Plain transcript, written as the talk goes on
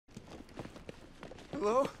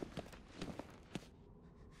Hello?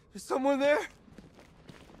 Is someone there?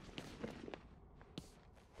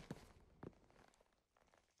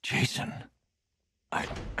 Jason, I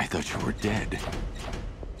thought you were dead.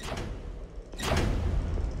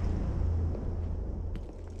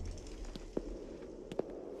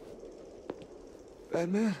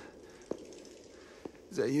 Batman?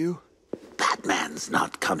 Is that you? Batman's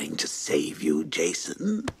not coming to save you,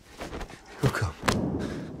 Jason. Who come?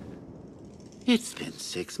 It's been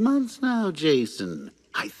 6 months now, Jason.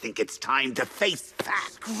 I think it's time to face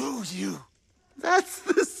facts. Screw you! That's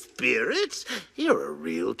the spirit. You're a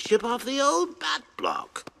real chip off the old bat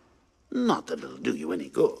block. Not that it'll do you any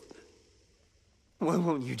good. Why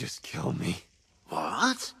won't you just kill me?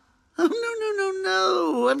 What? Oh,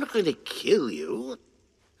 no. I'm not going to kill you.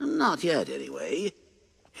 Not yet, anyway.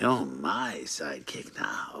 You're my sidekick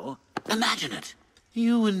now. Imagine it.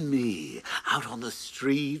 You and me, out on the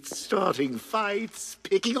streets, starting fights,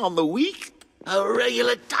 picking on the weak. A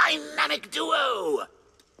regular dynamic duo.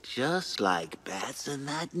 Just like Bats and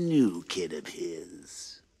that new kid of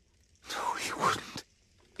his. No, he wouldn't.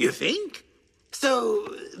 You think? So,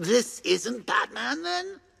 this isn't Batman,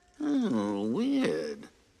 then? Oh, weird.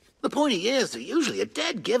 The pointy ears are usually a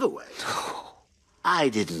dead giveaway. I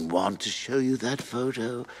didn't want to show you that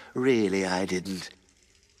photo. Really, I didn't.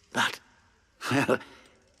 But, well,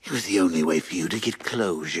 it was the only way for you to get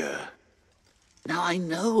closure. Now, I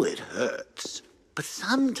know it hurts, but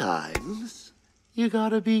sometimes you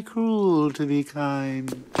gotta be cruel to be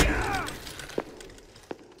kind.